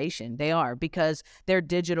generation. They are, because they're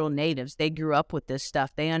digital natives. They grew up with this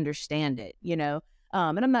stuff. They understand it,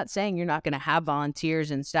 And I'm not saying you're not going to have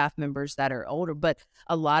volunteers and staff members that are older, but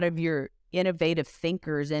a lot of your innovative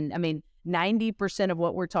thinkers, and I mean, 90% of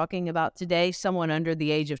what we're talking about today, someone under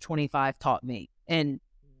the age of 25 taught me, and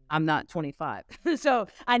I'm not 25. So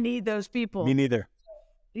I need those people. Me neither.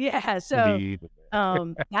 Yeah. So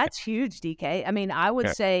that's huge, DK. I mean, I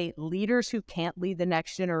would say leaders who can't lead the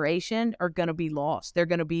next generation are going to be lost. They're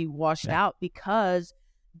going to be washed out, because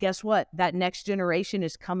guess what? That next generation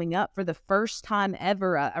is coming up for the first time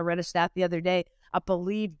ever. I read a stat the other day. I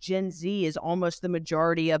believe Gen Z is almost the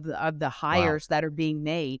majority of the hires that are being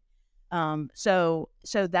made. So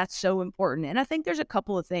that's so important. And I think there's a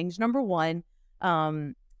couple of things. Number one,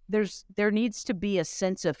 there needs to be a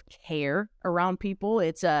sense of care around people.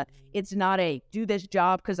 It's not a do this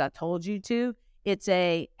job because I told you to. It's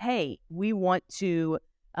a, hey, we want to,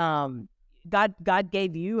 God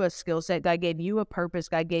gave you a skill set. God gave you a purpose.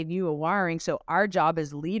 God gave you a wiring. So our job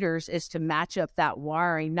as leaders is to match up that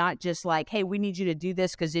wiring, not just like, hey, we need you to do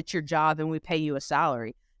this because it's your job and we pay you a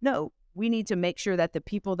salary. No, we need to make sure that the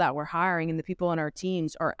people that we're hiring and the people on our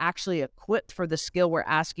teams are actually equipped for the skill we're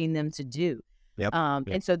asking them to do.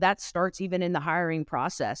 And so that starts even in the hiring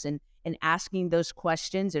process and asking those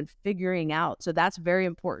questions and figuring out. So that's very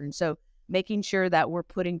important. So making sure that we're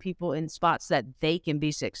putting people in spots that they can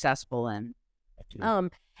be successful in. And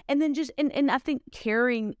then just, and I think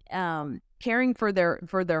caring for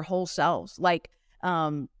their whole selves. Like,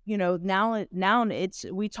 now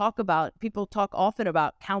people talk often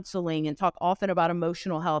about counseling and talk often about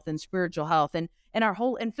emotional health and spiritual health and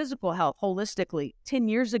physical health holistically. 10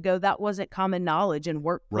 years ago, that wasn't common knowledge in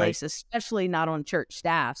workplace, especially not on church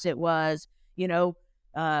staffs. It was,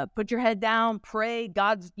 put your head down, pray.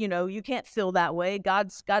 God's, you can't feel that way.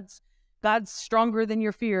 God's stronger than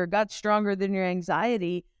your fear. God's stronger than your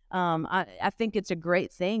anxiety. I think it's a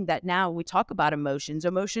great thing that now we talk about emotions.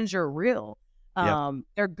 Emotions are real.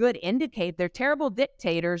 They're good indicators. They're terrible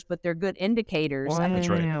dictators, but they're good indicators. Wow. That's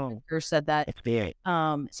right. Said that. It's big.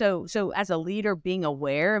 So as a leader, being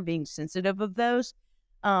aware and being sensitive of those.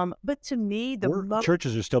 But to me,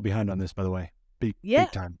 churches are still behind on this, by the way. Big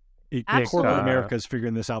time. Absolutely. Corporate America is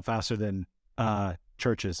figuring this out faster than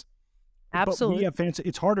churches. Absolutely. But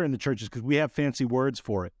it's harder in the churches because we have fancy words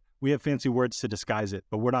for it. We have fancy words to disguise it,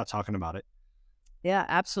 but we're not talking about it. Yeah,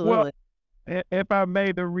 absolutely. Well, if I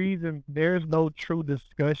may, the reason there's no true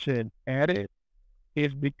discussion at it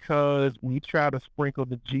is because we try to sprinkle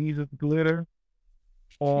the Jesus glitter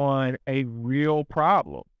on a real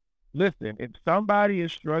problem. Listen, if somebody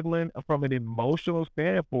is struggling from an emotional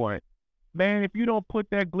standpoint, man, if you don't put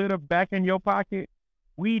that glitter back in your pocket,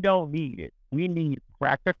 we don't need it. We need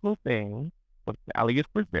practical things, what Sallie is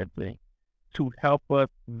presenting, to help us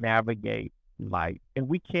navigate life. And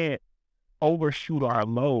we can't overshoot our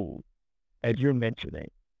load, as you're mentioning,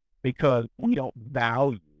 because we don't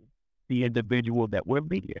value the individual that we're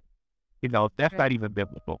leading. That's not even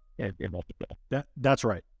biblical. That's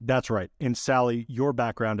right. That's right. And Sallie, your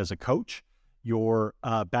background as a coach, your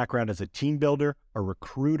background as a team builder, a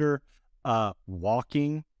recruiter,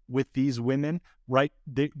 walking with these women, right?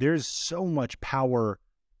 There's so much power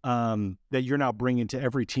that you're now bringing to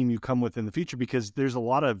every team you come with in the future, because there's a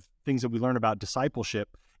lot of things that we learn about discipleship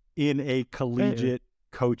in a collegiate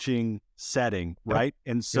coaching setting, right?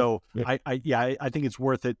 And so I think it's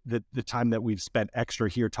worth it, the time that we've spent extra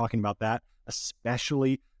here talking about that,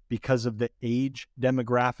 especially because of the age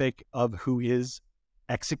demographic of who is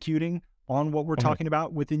executing on what we're talking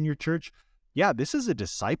about within your church. Yeah, this is a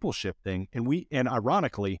discipleship thing. And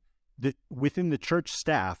ironically, within the church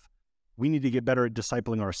staff, we need to get better at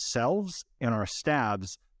discipling ourselves and our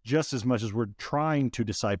staffs just as much as we're trying to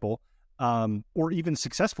disciple or even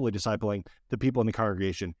successfully discipling the people in the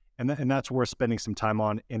congregation. And that's worth spending some time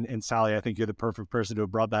on. And Sallie, I think you're the perfect person to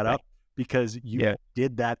have brought that up, because you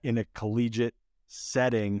did that in a collegiate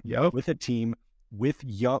setting with a team with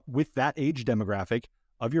that age demographic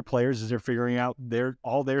of your players as they're figuring out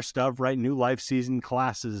all their stuff, right? New life season,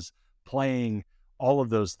 classes, playing, all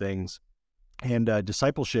of those things. And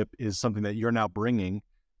discipleship is something that you're now bringing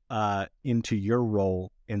into your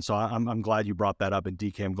role. And so I'm glad you brought that up. And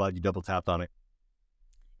DK, I'm glad you double tapped on it.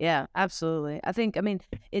 Yeah, absolutely.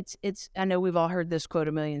 It's I know we've all heard this quote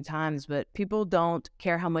a million times, but people don't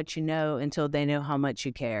care how much you know until they know how much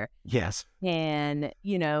you care. Yes. And,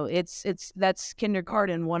 that's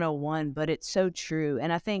kindergarten 101, but it's so true.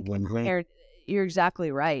 And I think you're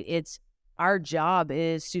exactly right. It's our job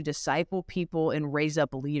is to disciple people and raise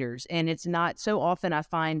up leaders. And it's not so often I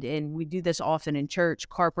find, and we do this often in church,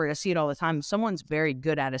 corporate, I see it all the time. If someone's very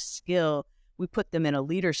good at a skill, we put them in a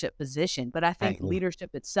leadership position. But I think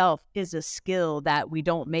leadership itself is a skill that we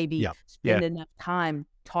don't maybe spend enough time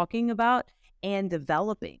talking about. and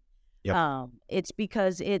developing. Yep. It's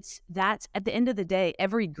because that's at the end of the day,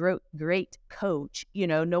 every great coach,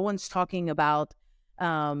 no one's talking about,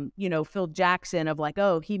 Phil Jackson of like,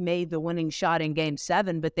 oh, he made the winning shot in game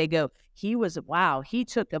 7, but they go, he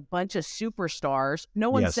took a bunch of superstars. No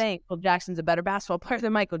one's Yes. saying Phil Jackson's a better basketball player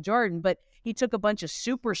than Michael Jordan, but he took a bunch of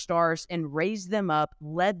superstars and raised them up,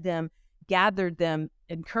 led them, gathered them,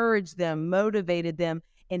 encouraged them, motivated them,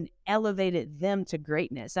 and elevated them to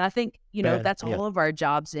greatness. And I think, that's all of our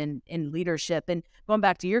jobs in leadership. And going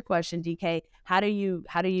back to your question, DK, how do you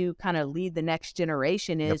kind of lead the next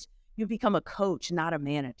generation is you become a coach, not a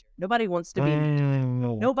manager. Nobody wants to be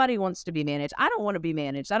Nobody wants to be managed. I don't want to be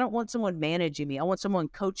managed. I don't want someone managing me. I want someone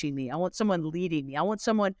coaching me. I want someone leading me. I want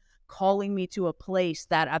someone calling me to a place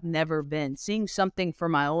that I've never been, seeing something for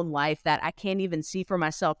my own life that I can't even see for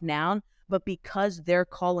myself now. But because they're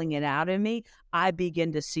calling it out in me, I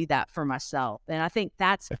begin to see that for myself. And I think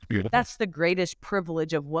that's the greatest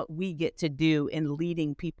privilege of what we get to do in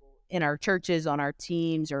leading people in our churches, on our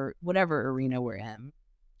teams, or whatever arena we're in.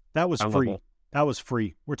 That was free. That was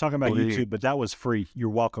free. We're talking about YouTube, but that was free. You're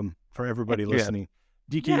welcome for everybody listening.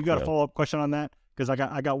 DK, you got a follow-up question on that? Because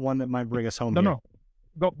I got one that might bring us home. No.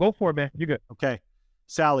 Go for it, man. You're good. Okay.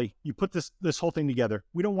 Sallie, you put this whole thing together.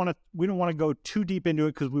 We don't want to go too deep into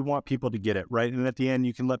it because we want people to get it, right? And at the end,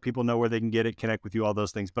 you can let people know where they can get it, connect with you, all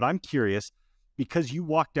those things. But I'm curious, because you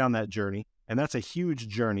walked down that journey, and that's a huge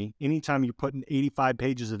journey. Anytime you're putting 85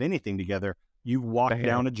 pages of anything together, you've walked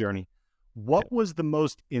down a journey. What was the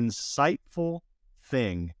most insightful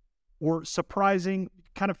thing or surprising,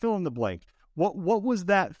 kind of fill in the blank? What was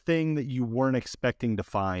that thing that you weren't expecting to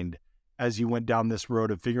find as you went down this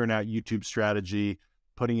road of figuring out YouTube strategy,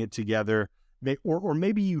 putting it together, or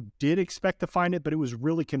maybe you did expect to find it, but it was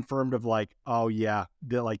really confirmed of like, oh yeah,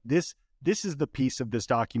 this is the piece of this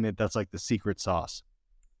document that's like the secret sauce?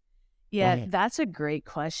 Yeah, that's a great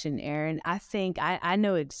question, Aaron. I think I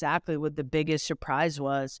know exactly what the biggest surprise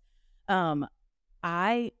was.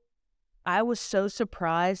 I was so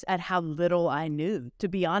surprised at how little I knew, to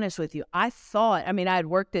be honest with you. I had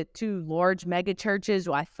worked at 2 large mega churches.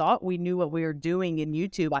 I thought we knew what we were doing in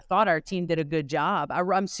YouTube. I thought our team did a good job.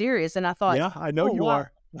 I'm serious. And I thought, yeah, I know you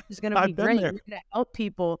are. It's going to be great. We're going to help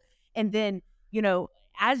people. And then,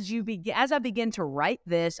 as I begin to write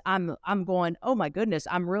this, I'm going, oh my goodness,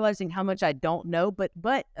 I'm realizing how much I don't know.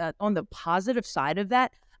 But on the positive side of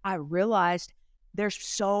that, I realized there's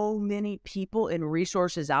so many people and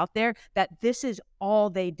resources out there that this is all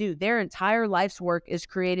they do. Their entire life's work is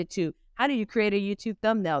created to, how do you create a YouTube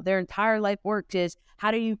thumbnail? Their entire life work is,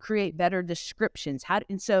 how do you create better descriptions?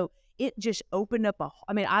 And so it just opened up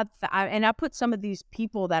I put some of these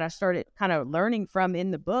people that I started kind of learning from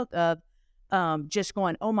in the book of, just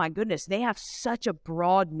going, oh my goodness, they have such a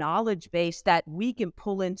broad knowledge base that we can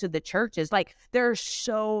pull into the churches. Like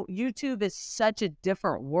YouTube is such a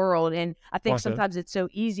different world. And I think sometimes it's so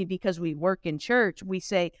easy because we work in church. We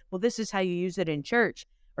say, well, this is how you use it in church,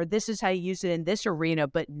 or this is how you use it in this arena.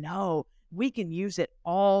 But no, we can use it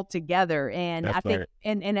all together. And I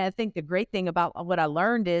think the great thing about what I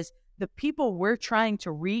learned is the people we're trying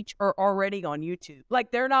to reach are already on YouTube. Like,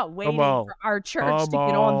 they're not waiting for our church to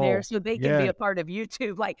get on there so they can be a part of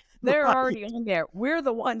YouTube. Like, they're already on there. We're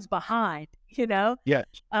the ones behind, Yes.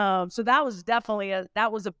 So that was definitely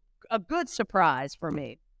a good surprise for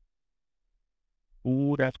me.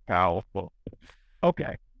 Ooh, that's powerful.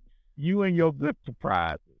 Okay. You and your good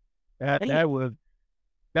surprises. That was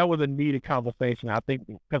a needed conversation, I think,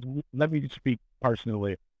 because let me just speak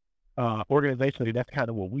personally. Organizationally, that's kind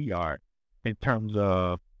of what we are in terms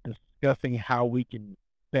of discussing how we can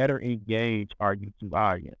better engage our YouTube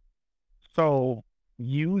audience. So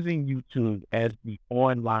using YouTube as the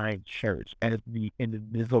online church, as the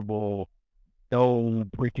invisible, no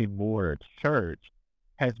brick and mortar church,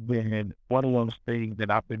 has been one of those things that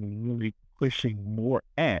I've been really pushing more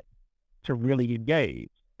at to really engage,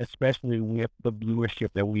 especially with the viewership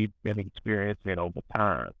that we've been experiencing over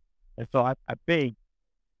time. And so I think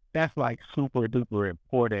that's like super duper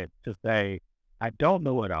important to say, I don't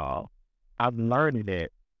know it all. I'm learning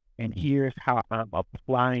it. And here's how I'm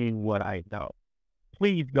applying what I know.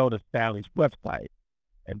 Please go to Sallie's website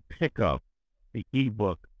and pick up the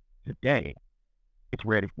ebook today. It's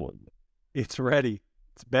ready for you. It's ready.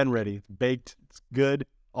 It's been ready. It's baked. It's good.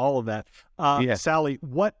 All of that. Sallie,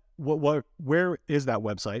 where is that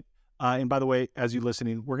website? And by the way, as you're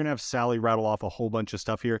listening, we're going to have Sallie rattle off a whole bunch of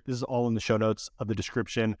stuff here. This is all in the show notes of the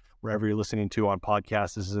description, wherever you're listening to on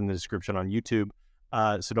podcasts. This is in the description on YouTube.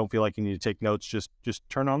 So don't feel like you need to take notes. Just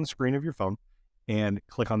turn on the screen of your phone and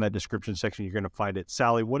click on that description section. You're going to find it.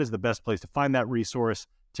 Sallie, what is the best place to find that resource,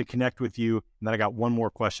 to connect with you? And then I got one more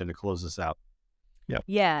question to close this out. Yep.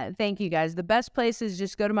 Yeah, thank you guys. The best place is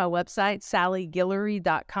just go to my website,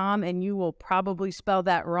 SallieGuillory.com, and you will probably spell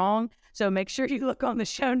that wrong. So make sure you look on the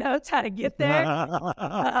show notes how to get there.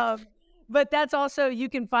 But that's also, you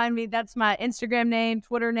can find me. That's my Instagram name,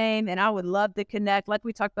 Twitter name, and I would love to connect. Like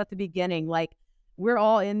we talked about at the beginning, like we're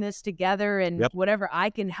all in this together, and whatever I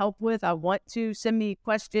can help with, I want to. Send me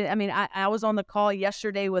questions. I mean, I was on the call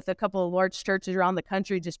yesterday with a couple of large churches around the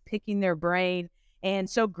country, just picking their brain, and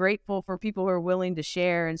so grateful for people who are willing to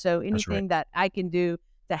share. And so anything that I can do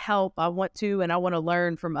to help, I want to, and I want to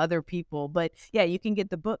learn from other people. But yeah, you can get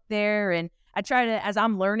the book there, and I try to, as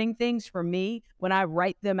I'm learning things for me, when I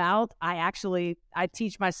write them out, I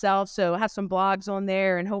teach myself. So I have some blogs on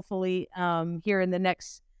there, and hopefully here in the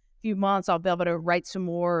next few months, I'll be able to write some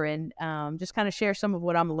more and just kind of share some of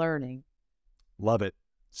what I'm learning. Love it.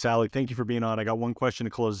 Sallie, thank you for being on. I got one question to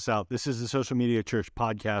close us out. This is the Social Media Church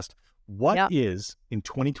podcast. What is, in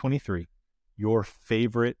 2023, your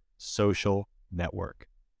favorite social network?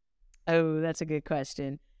 Oh, that's a good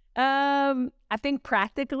question. I think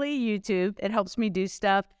practically YouTube. It helps me do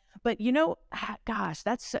stuff. But gosh,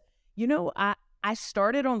 I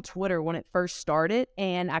started on Twitter when it first started,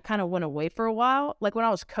 and I kind of went away for a while. Like when I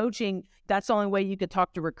was coaching, that's the only way you could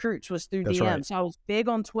talk to recruits was through DMs. Right. So I was big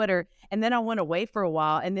on Twitter, and then I went away for a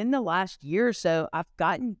while. And then the last year or so, I've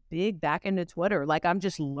gotten big back into Twitter. Like I'm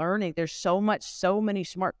just learning. There's so many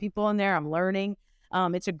smart people in there. I'm learning.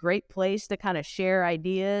 It's a great place to kind of share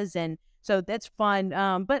ideas, and so that's fun.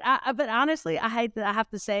 But honestly, I have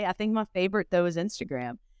to say, I think my favorite though is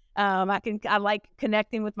Instagram. I like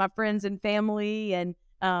connecting with my friends and family, and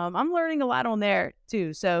I'm learning a lot on there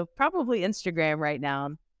too. So probably Instagram right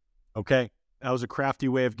now. Okay, that was a crafty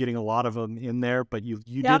way of getting a lot of them in there, but you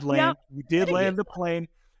did land. You did land the plane.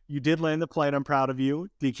 You did land the plane. I'm proud of you.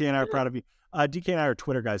 DK and I are proud of you. DK and I are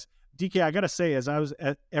Twitter guys. DK, I gotta say,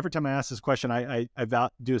 every time I ask this question, I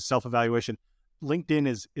do a self-evaluation. LinkedIn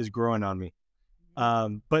is growing on me,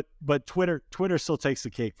 but Twitter still takes the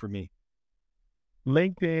cake for me.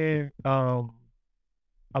 LinkedIn,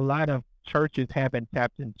 a lot of churches haven't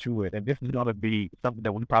tapped into it, and this is going to be something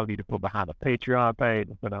that we probably need to put behind a Patreon page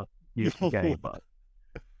and put on YouTube game. But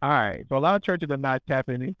all right, so a lot of churches are not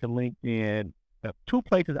tapping into LinkedIn. The two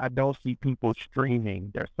places I don't see people streaming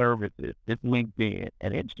their services is LinkedIn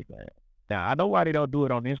and Instagram. Now, I know why they don't do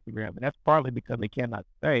it on Instagram, and that's partly because they cannot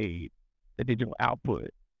save the digital output.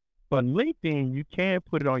 But LinkedIn, you can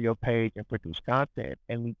put it on your page and produce content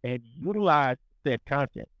and utilize that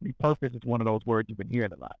content. Repurpose is one of those words you've been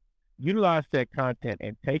hearing a lot. Utilize that content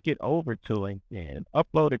and take it over to LinkedIn,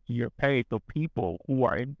 upload it to your page so people who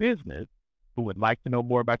are in business who would like to know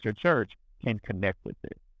more about your church can connect with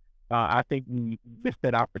it. I think we missed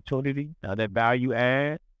that opportunity, that value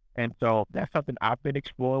add. And so that's something I've been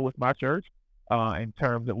exploring with my church in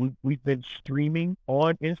terms of we've been streaming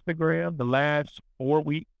on Instagram the last 4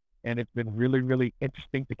 weeks, and it's been really, really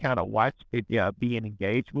interesting to kind of watch it being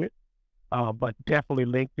engaged with. But definitely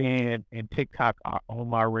LinkedIn and TikTok are on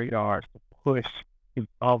my radar to push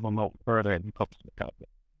all of them out further and publish the content.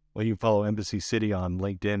 Well, you follow Embassy City on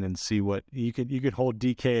LinkedIn and see what you could hold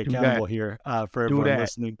DK accountable here for everyone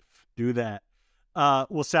listening. Do that.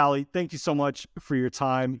 Well, Sallie, thank you so much for your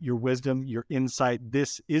time, your wisdom, your insight.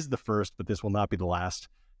 This is the first, but this will not be the last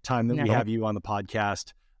time that we have you on the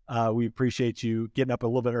podcast. We appreciate you getting up a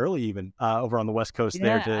little bit early, even over on the West Coast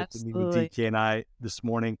there to meet with DK and I this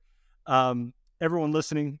morning. Everyone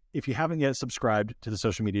listening, if you haven't yet subscribed to the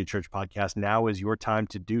Social Media Church podcast, now is your time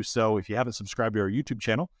to do so. If you haven't subscribed to our YouTube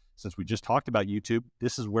channel, since we just talked about YouTube,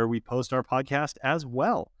 this is where we post our podcast as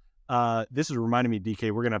well. This is reminding me,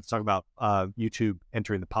 DK, we're going to have to talk about YouTube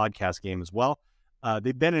entering the podcast game as well.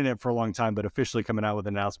 They've been in it for a long time, but officially coming out with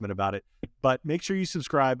an announcement about it. But make sure you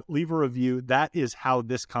subscribe, leave a review. That is how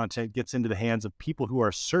this content gets into the hands of people who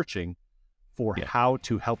are searching for how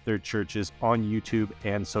to help their churches on YouTube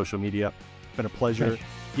and social media. It's been a pleasure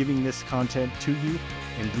giving this content to you,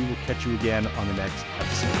 and we will catch you again on the next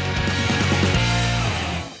episode.